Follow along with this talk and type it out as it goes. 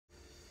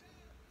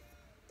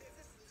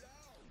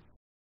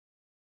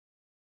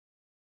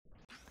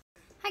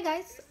Hi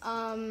guys.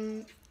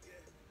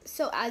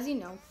 So as you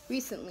know,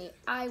 recently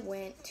I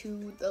went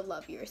to the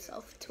Love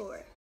Yourself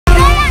tour.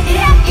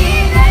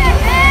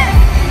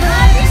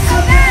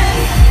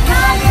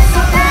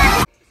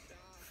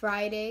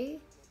 Friday,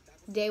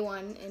 day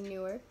one in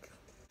Newark.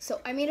 So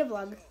I made a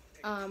vlog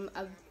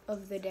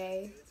of the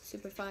day.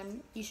 Super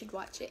fun. You should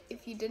watch it.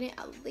 If you didn't,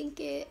 I'll link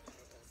it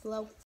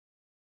below.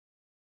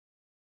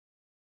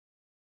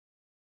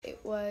 It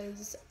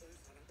was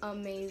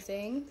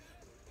amazing.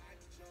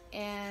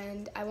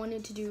 And I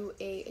wanted to do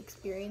a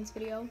experience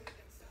video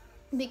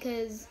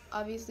because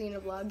obviously in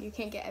a vlog you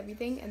can't get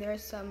everything, and there are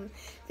some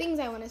things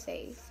I want to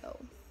say, so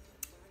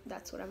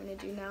that's what I'm gonna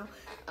do now.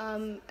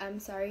 I'm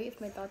sorry if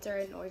my thoughts are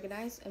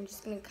unorganized. I'm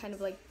just gonna kind of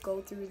like go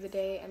through the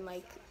day and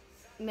like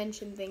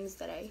mention things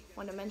that I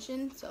want to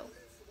mention, so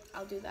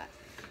I'll do that.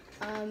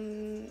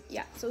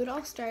 Yeah, so it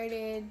all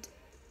started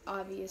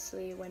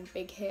obviously when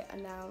Big Hit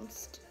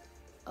announced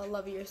a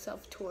Love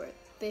Yourself tour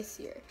this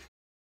year.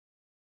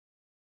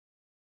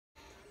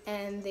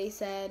 And they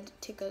said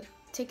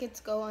tickets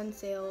go on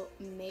sale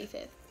May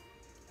 5th.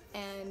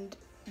 And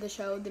the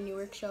show, the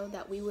Newark show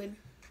that we would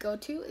go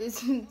to is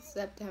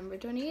September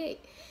 28th.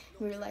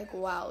 We were like,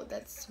 wow,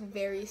 that's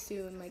very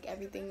soon. Like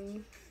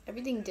everything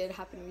did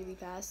happen really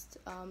fast.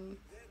 And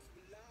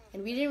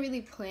we didn't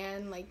really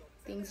plan, like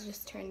things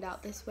just turned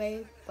out this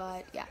way,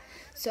 but yeah.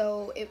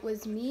 So it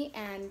was me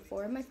and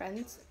 4 of my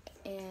friends,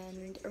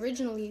 and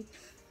originally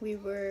we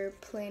were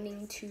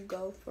planning to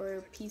go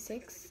for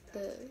P6,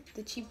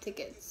 the cheap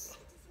tickets,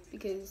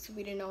 because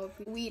we didn't know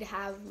if we'd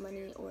have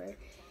money or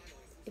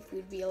if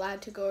we'd be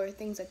allowed to go or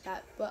things like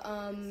that. But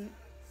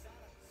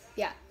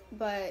yeah,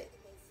 but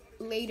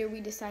later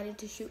we decided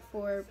to shoot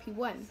for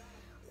P1.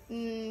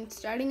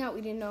 Starting out, we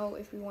didn't know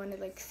if we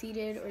wanted like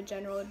seated or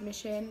general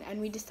admission,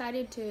 and we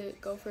decided to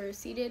go for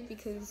seated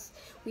because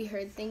we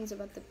heard things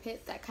about the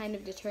pit that kind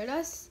of deterred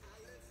us.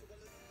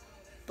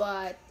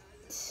 But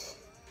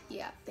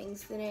yeah,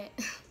 things didn't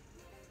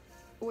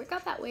work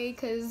out that way,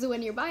 because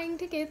when you're buying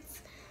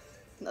tickets,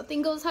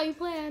 nothing goes how you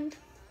planned.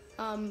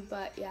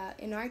 But yeah,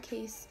 in our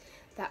case,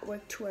 that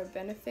worked to our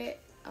benefit.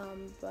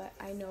 But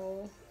I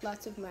know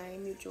lots of my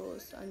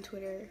mutuals on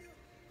Twitter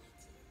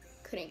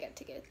couldn't get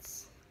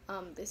tickets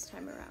this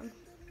time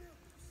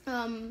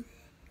around.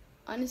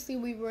 Honestly,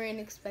 we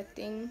weren't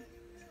expecting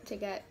to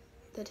get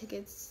the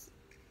tickets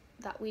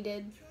that we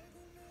did.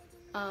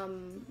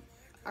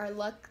 Our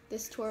luck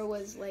this tour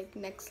was like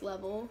next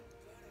level.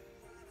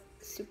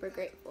 Super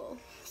grateful,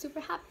 super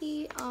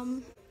happy.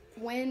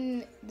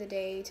 When the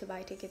day to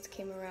buy tickets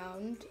came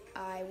around,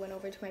 I went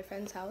over to my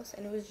friend's house,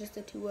 and it was just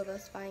the 2 of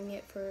us buying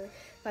it for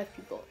 5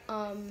 people.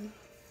 And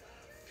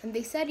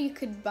they said you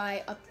could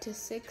buy up to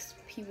 6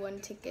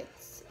 P1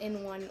 tickets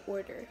in one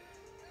order.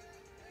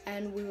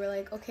 And we were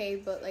like, okay,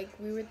 but like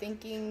we were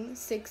thinking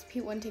 6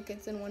 P1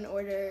 tickets in one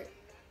order,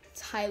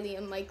 it's highly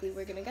unlikely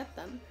we're gonna get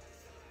them.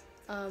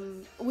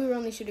 We were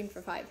only shooting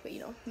for 5, but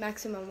you know,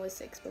 maximum was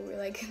 6, but we were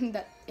like,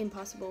 that's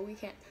impossible, we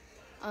can't.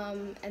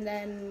 And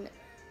then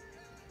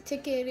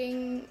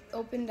ticketing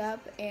opened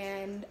up,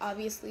 and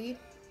obviously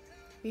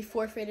we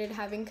forfeited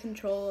having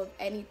control of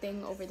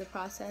anything over the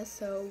process,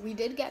 so we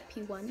did get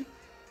P1,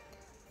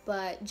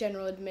 but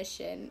general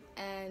admission,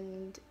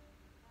 and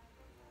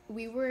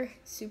we were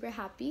super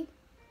happy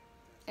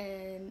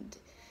and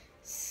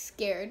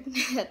scared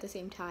at the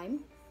same time.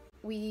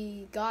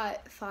 We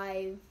got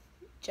 5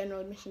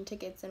 general admission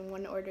tickets in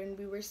one order, and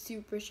we were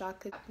super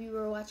shocked because we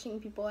were watching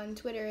people on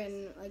Twitter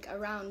and like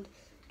around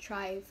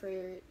try for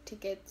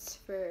tickets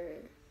for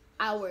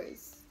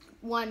hours,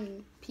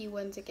 1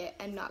 P1 ticket,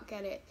 and not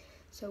get it.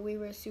 So we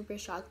were super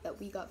shocked that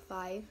we got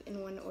 5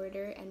 in one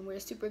order, and we're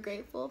super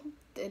grateful.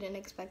 Didn't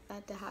expect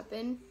that to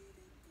happen.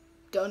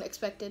 Don't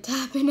expect it to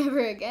happen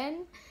ever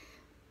again.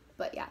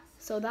 But yeah,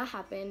 so that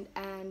happened,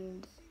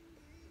 and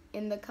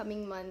in the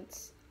coming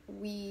months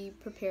we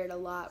prepared a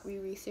lot, we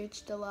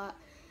researched a lot,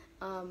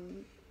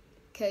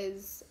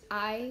 because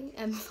I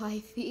am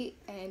 5 feet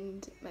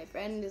and my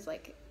friend is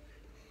like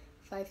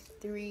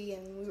 5'3",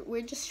 and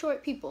we're just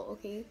short people,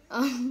 okay?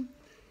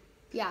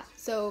 Yeah,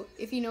 so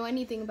if you know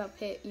anything about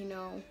pit, you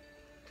know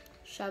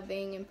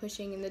shoving and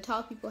pushing, and the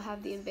tall people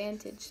have the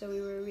advantage, so we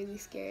were really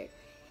scared.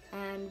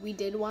 And we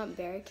did want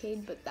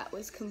Barricade, but that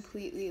was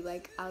completely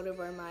like out of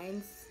our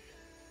minds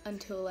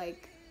until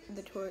like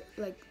the tour,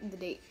 like the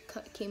date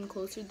came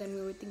closer. Then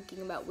we were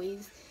thinking about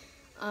ways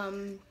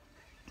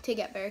to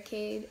get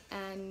Barricade,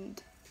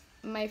 and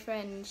my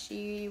friend,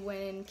 she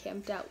went and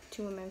camped out.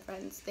 2 of my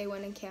friends, they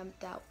went and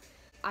camped out.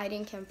 I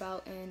didn't camp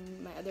out,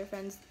 and my other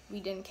friends, we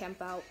didn't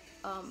camp out.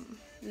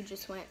 We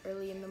just went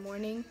early in the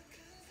morning.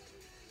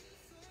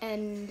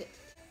 And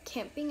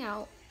camping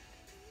out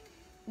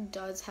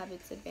does have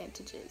its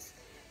advantages,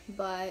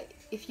 but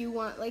if you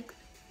want, like,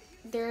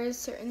 there are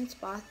certain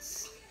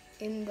spots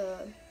in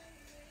the,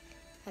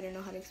 I don't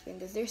know how to explain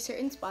this. There's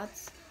certain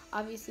spots,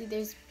 obviously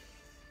there's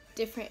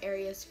different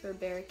areas for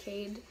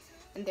Barricade,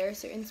 and there are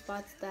certain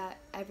spots that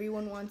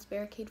everyone wants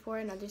Barricade for,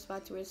 and other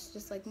spots where it's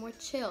just like more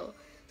chill.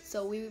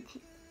 So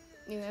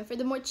we went for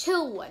the more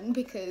chill one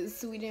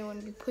because we didn't want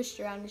to be pushed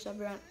around and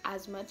shoved around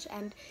as much.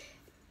 And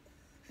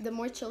the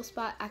more chill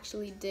spot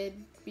actually did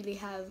really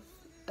have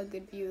a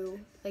good view.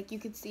 Like, you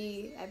could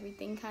see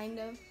everything kind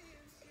of.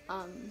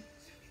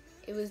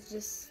 It was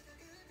just,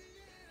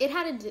 it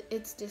had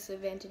its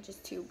disadvantages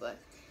too, but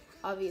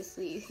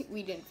obviously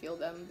we didn't feel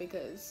them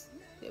because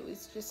it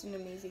was just an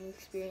amazing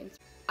experience.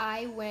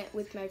 I went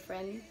with my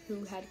friend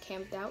who had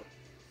camped out,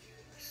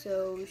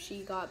 so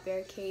she got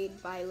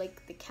Barricade by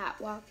like the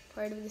catwalk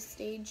part of the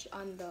stage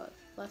on the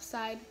left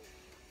side,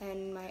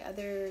 and my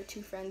other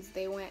two friends,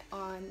 they went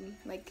on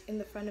like in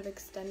the front of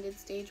extended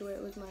stage where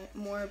it was my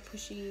more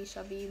pushy,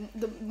 shovey,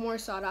 the more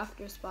sought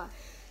after spot.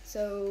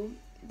 So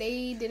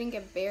they didn't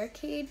get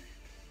Barricade,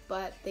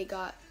 but they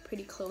got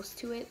pretty close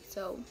to it,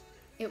 so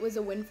it was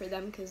a win for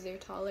them because they're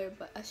taller,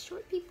 but us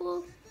short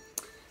people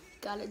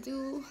gotta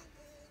do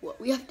what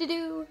we have to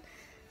do.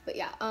 But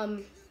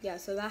yeah,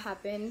 so that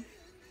happened.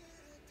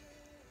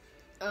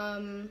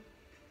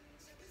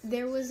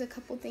 There was a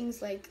couple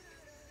things, like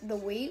the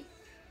wait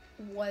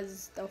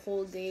was the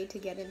whole day to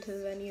get into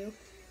the venue,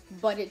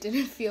 but it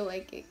didn't feel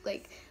like it.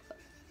 Like,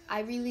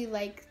 I really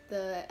like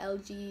the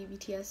LG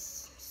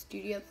BTS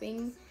studio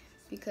thing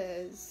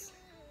because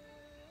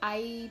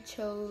I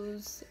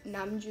chose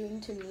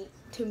Namjoon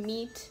to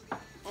meet,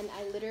 and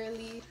I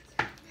literally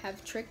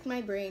have tricked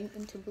my brain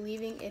into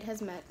believing it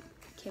has met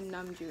Kim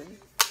Namjoon.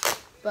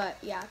 But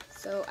yeah,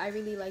 so I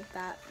really like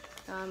that.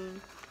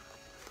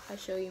 I'll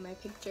show you my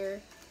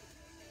picture.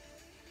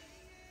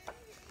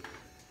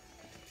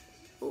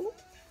 Ooh.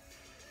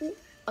 Ooh.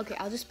 Okay,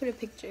 I'll just put a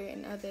picture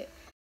in of it.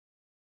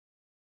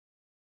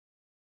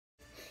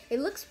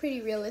 It looks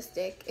pretty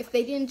realistic if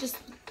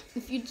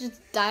you just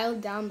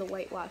dialed down the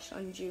whitewash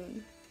on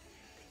June.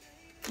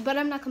 But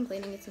I'm not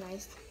complaining, it's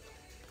nice.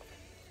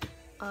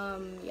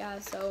 Yeah,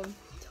 so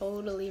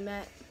totally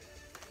met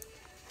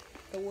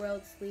the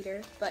world's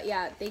leader. But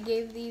yeah, they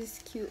gave these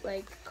cute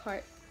like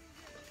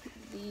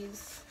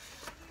these.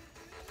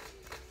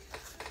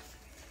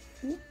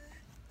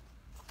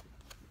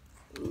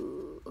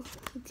 Ooh,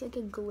 it's like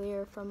a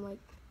glare from like,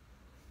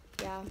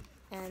 yeah,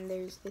 and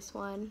there's this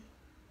one.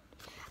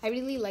 I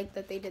really like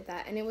that they did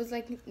that, and it was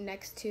like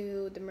next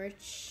to the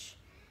merch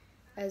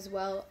as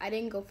well. I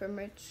didn't go for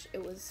merch,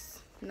 it was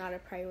not a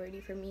priority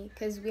for me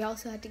because we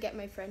also had to get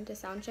my friend to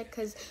Soundcheck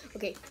because,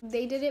 okay,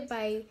 they did it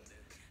by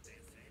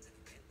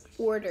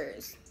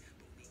orders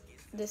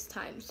this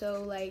time.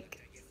 So like,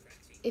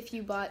 if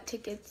you bought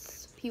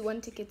tickets,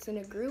 P1 tickets in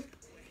a group,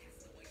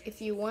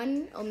 if you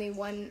won, only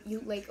one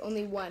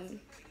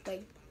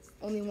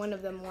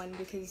of them won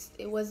because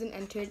it wasn't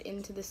entered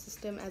into the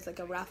system as like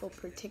a raffle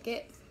per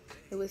ticket.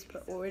 It was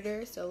per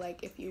order, so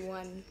like if you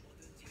won,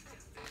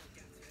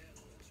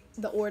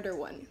 the order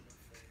won.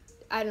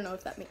 I don't know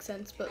if that makes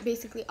sense, but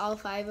basically all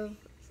 5 of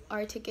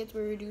our tickets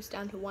were reduced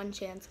down to 1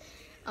 chance.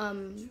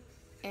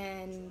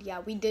 And yeah,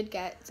 we did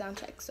get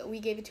Soundcheck, so we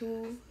gave it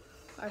to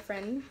our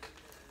friend.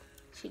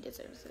 She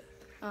deserves it.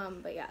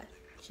 But yeah,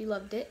 she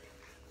loved it.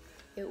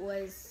 It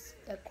was,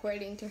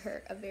 according to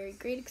her, a very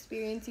great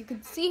experience. You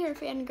could see her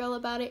fangirl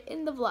about it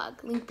in the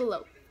vlog, link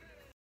below.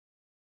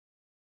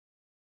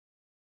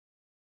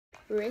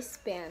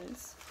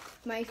 Wristbands.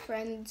 My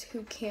friends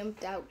who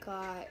camped out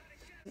got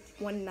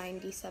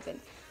 197.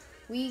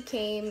 We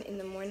came in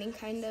the morning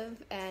kind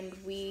of, and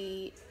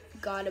we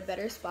got a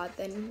better spot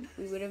than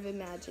we would have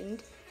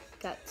imagined.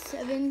 Got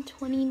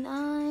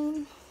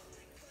 729.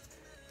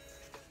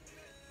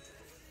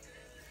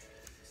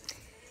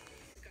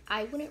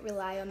 I wouldn't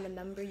rely on the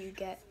number you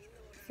get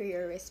for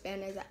your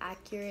wristband as an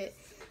accurate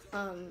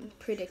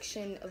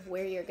prediction of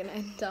where you're gonna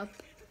end up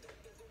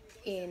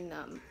in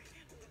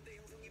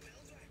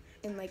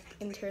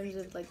terms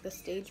of like the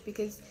stage,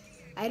 because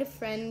I had a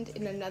friend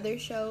in another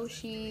show,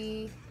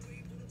 she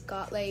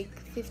got like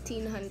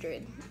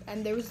 1,500,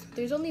 and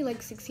there's only like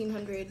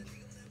 1,600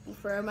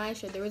 for my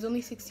show. There was only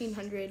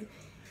 1,600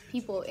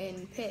 people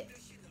in pit,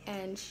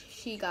 and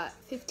she got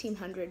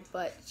 1,500,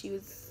 but she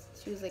was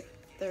like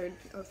 3rd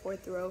or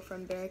 4th row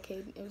from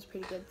Barricade. It was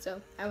pretty good,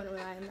 so I wouldn't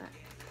rely on that.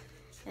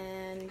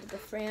 And the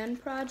Fran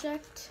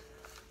project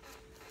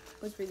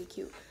was really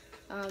cute.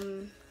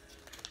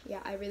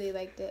 Yeah, I really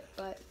liked it,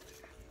 but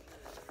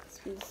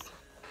this was,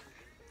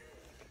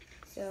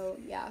 so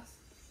yeah,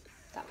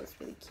 that was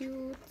really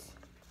cute.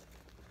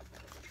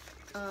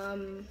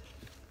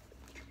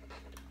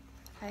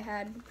 I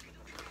had,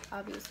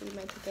 obviously,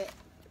 my ticket.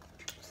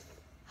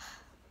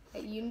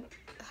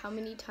 How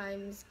many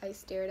times I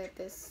stared at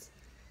this?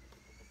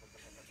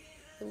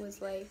 It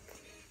was like,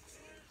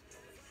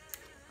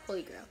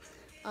 holy grail.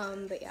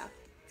 But yeah.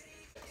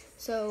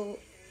 So,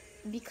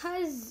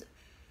 because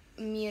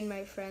me and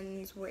my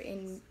friends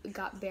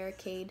got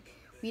Barricade,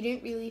 we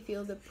didn't really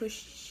feel the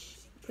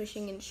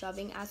pushing and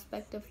shoving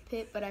aspect of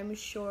pit, but I'm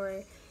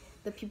sure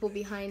the people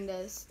behind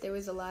us, there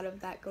was a lot of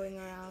that going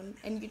around,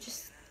 and you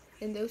just,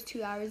 in those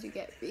 2 hours, you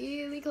get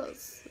really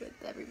close with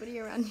everybody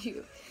around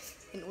you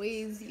in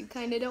ways you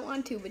kind of don't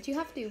want to, but you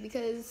have to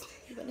because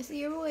you want to see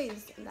your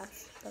boys, and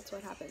that's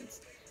what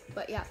happens.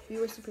 But yeah, we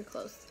were super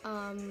close.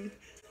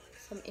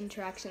 some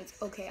interactions.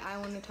 Okay, I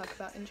want to talk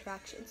about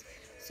interactions.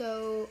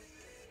 So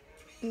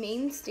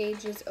main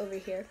stage is over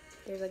here.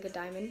 There's like a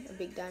diamond, a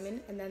big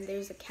diamond, and then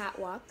there's a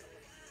catwalk,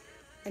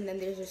 and then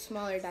there's a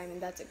smaller diamond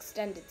that's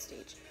extended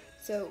stage.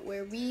 So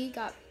where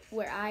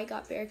I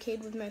got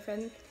Barricade with my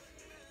friend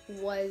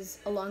was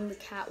along the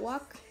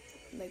catwalk,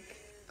 like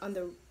on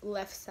the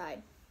left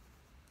side.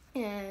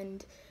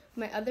 And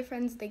my other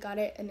friends, they got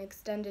it an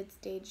extended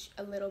stage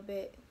a little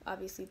bit,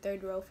 obviously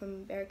third row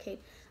from Barricade.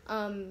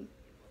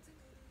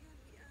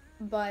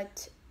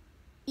 But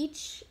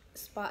each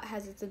spot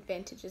has its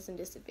advantages and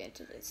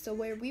disadvantages. So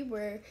where we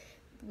were,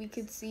 we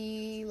could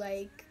see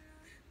like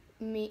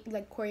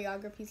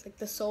choreographies, like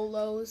the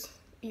solos,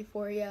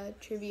 Euphoria,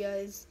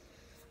 Trivias,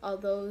 all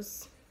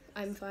those,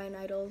 I'm Fine,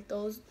 Idol,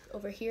 those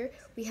over here,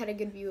 we had a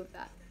good view of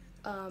that.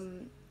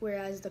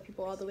 Whereas the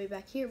people all the way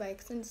back here by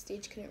extended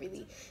stage couldn't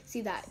really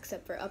see that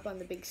except for up on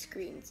the big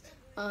screens.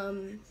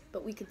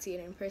 But we could see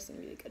it in person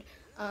really good.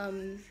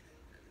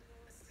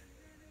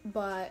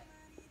 But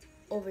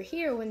over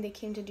here, when they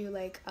came to do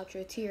like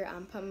outro tier,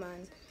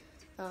 Ampaman,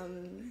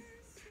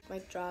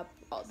 mic drop,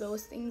 all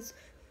those things,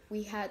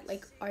 we had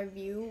like our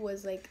view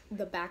was like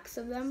the backs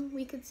of them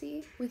we could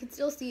see. We could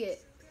still see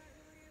it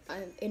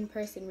in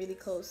person really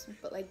close,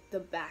 but like the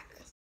back.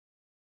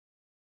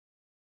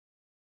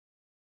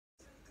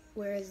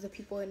 Whereas the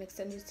people in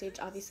extended stage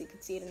obviously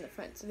could see it in the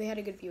front, so they had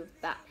a good view of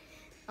that.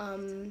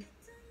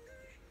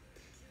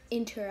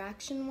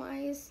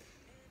 Interaction-wise,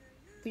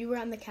 we were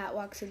on the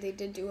catwalk, so they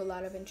did do a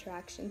lot of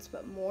interactions,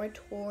 but more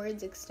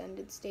towards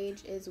extended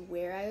stage is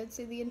where I would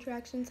say the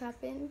interactions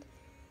happened.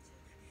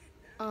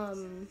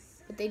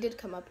 But they did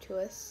come up to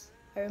us.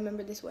 I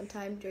remember this one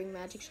time during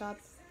Magic Shop,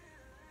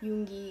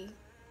 Yoongi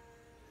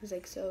was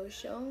like, so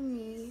show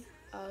me,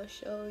 I'll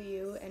show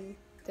you, and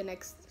the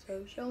next,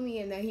 so show me,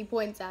 and then he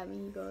points at me,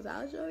 he goes,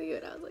 I'll show you,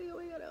 and I was like, oh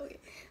my god, okay.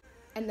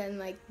 And then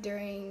like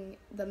during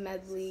the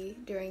medley,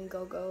 during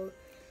Go-Go,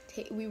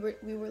 we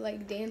were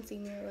like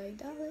dancing, we were like,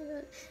 da, da,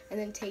 da. And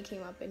then Tay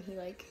came up and he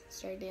like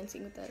started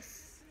dancing with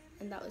us,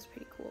 and that was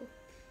pretty cool.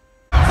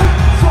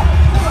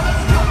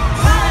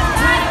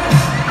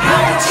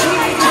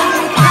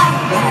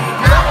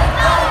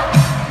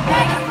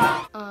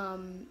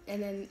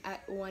 And then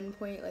at one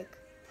point, like,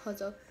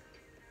 Hozok,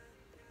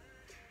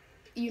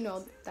 you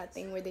know that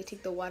thing where they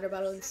take the water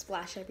bottle and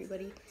splash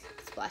everybody,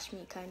 splash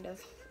me kind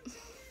of,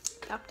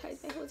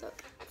 baptize my Hozok.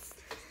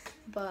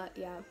 But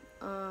yeah,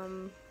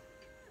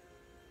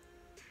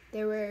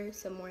 there were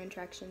some more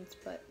interactions,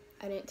 but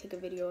I didn't take a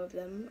video of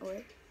them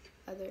or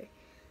other,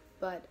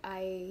 but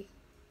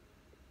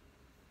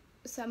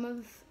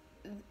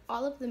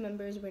all of the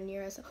members were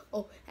near us.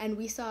 Oh, and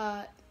we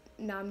saw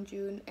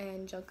Namjoon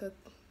and Jungkook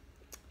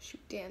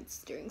shoot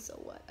dance during So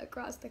What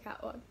across the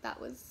catwalk.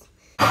 That was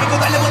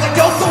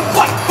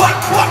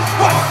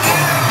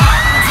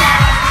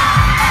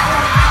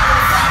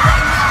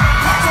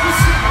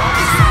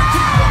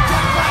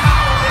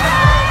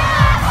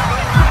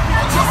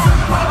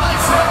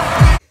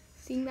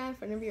seeing that in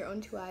front of your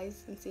own two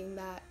eyes and seeing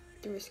that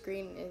through a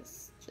screen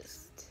is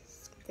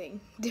just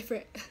something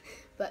different.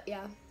 But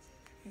yeah,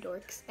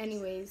 dorks.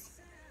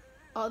 Anyways,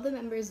 all the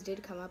members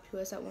did come up to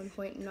us at one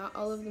point. Not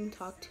all of them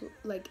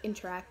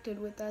interacted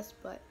with us,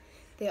 but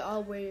they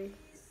all were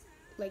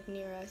like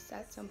near us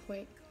at some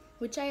point,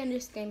 which I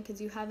understand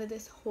because you have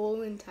this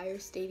whole entire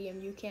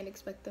stadium. You can't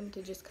expect them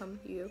to just come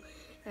to you,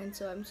 and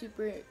so I'm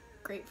super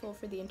grateful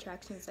for the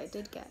interactions I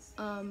did get.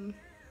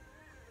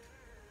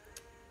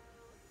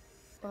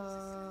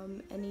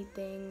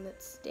 Anything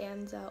that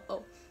stands out?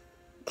 Oh,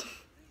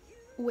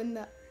 when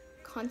the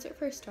concert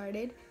first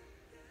started,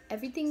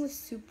 everything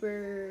was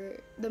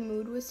the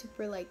mood was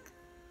super like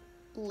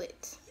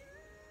lit.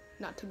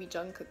 Not to be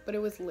Jungkook, but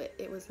it was lit.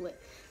 It was lit.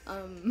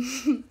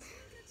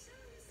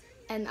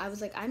 And I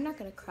was like, I'm not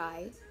gonna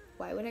cry.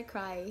 Why would I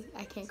cry?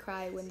 I can't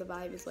cry when the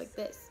vibe is like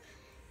this.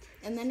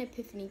 And then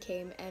Epiphany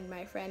came, and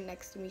my friend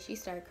next to me, she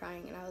started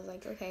crying, and I was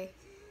like, okay,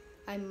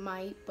 I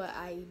might, but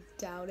I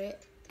doubt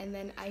it. And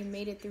then I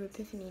made it through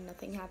Epiphany,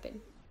 nothing happened.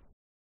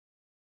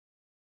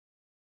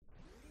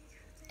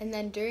 And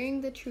then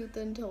during the Truth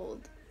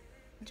Untold,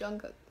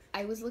 Jungkook,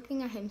 I was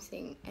looking at him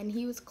sing, and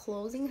he was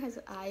closing his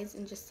eyes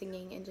and just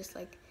singing and just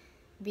like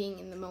being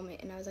in the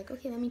moment, and I was like,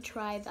 okay, let me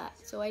try that.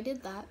 So I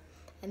did that,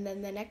 and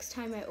then the next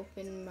time I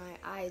opened my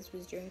eyes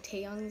was during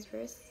Taeyong's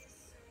verse,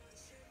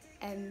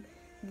 and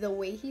the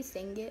way he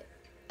sang it,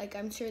 like,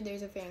 I'm sure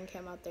there's a fan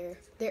cam out there,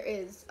 there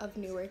is, of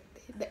Newark,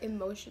 the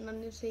emotion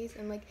on his face,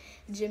 and like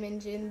Jim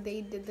and Jin,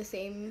 they did the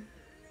same.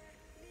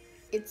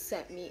 It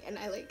sent me, and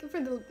I like, for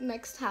the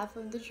next half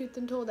of the Truth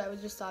Untold, I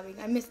was just sobbing.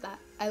 I missed that.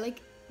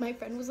 My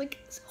friend was like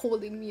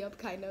holding me up,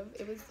 kind of.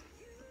 It was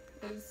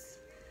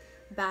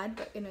bad,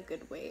 but in a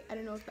good way. I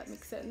don't know if that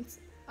makes sense.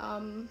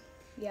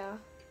 Yeah.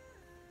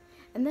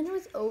 And then it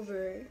was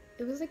over.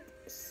 It was like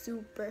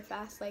super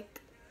fast.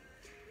 Like,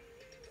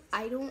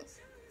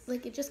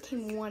 it just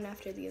came one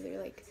after the other.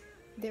 Like,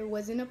 there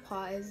wasn't a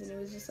pause, and it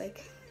was just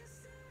like,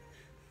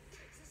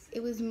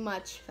 it was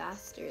much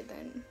faster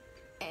than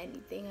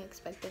anything I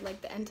expected.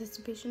 Like, the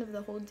anticipation of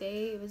the whole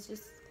day, it was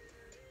just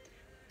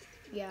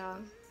yeah,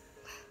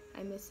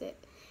 I miss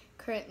it.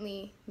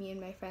 Currently, me and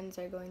my friends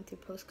are going through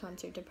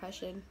post-concert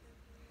depression.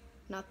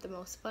 Not the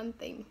most fun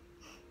thing.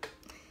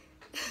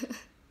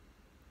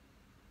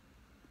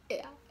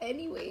 Yeah,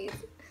 anyways,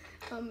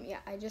 yeah,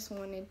 I just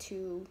wanted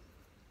to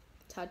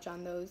touch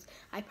on those.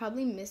 I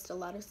probably missed a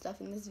lot of stuff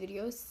in this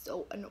video,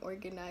 so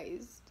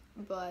unorganized,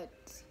 but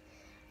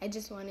I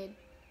just wanted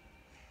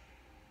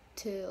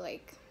to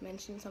like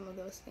mention some of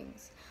those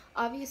things.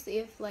 Obviously,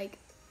 if like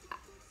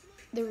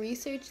the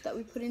research that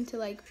we put into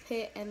like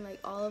pit and like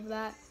all of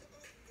that,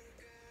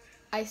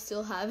 I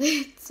still have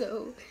it,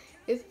 so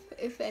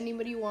if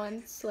anybody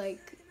wants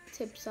like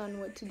tips on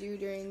what to do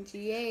during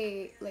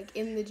GA, like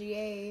in the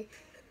GA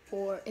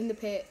or in the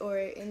pit or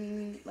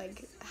in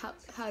like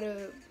how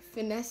to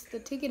finesse the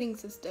ticketing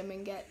system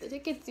and get the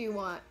tickets you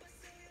want,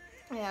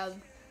 I have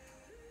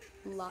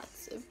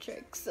lots of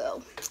tricks,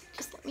 so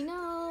just let me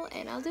know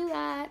and I'll do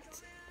that.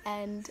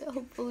 And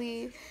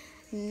hopefully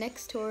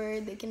next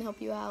tour they can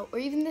help you out, or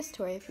even this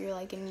tour if you're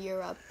like in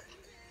Europe,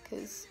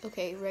 because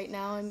okay, right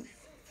now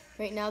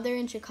they're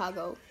in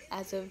Chicago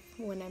as of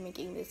when I'm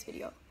making this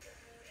video,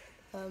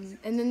 and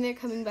then they're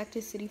coming back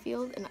to City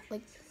Field, and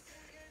like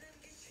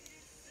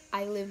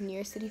I live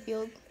near City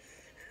Field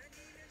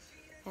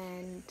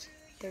and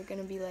they're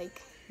gonna be like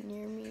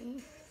near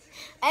me.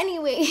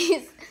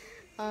 Anyways,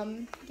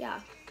 yeah,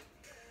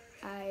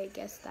 I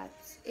guess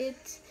that's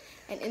it.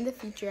 And in the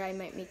future I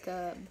might make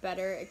a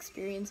better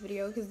experience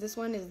video, because this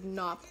one is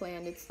not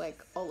planned, it's like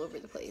all over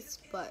the place,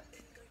 but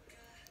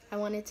I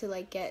wanted to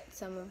like get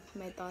some of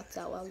my thoughts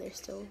out while they're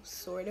still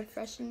sort of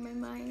fresh in my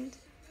mind.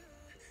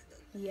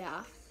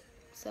 Yeah,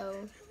 so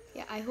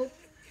yeah, I hope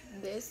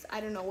this, I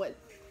don't know what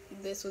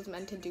this was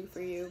meant to do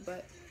for you,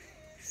 but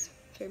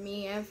for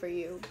me and for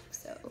you.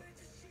 So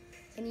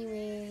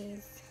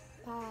anyways,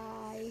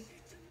 bye.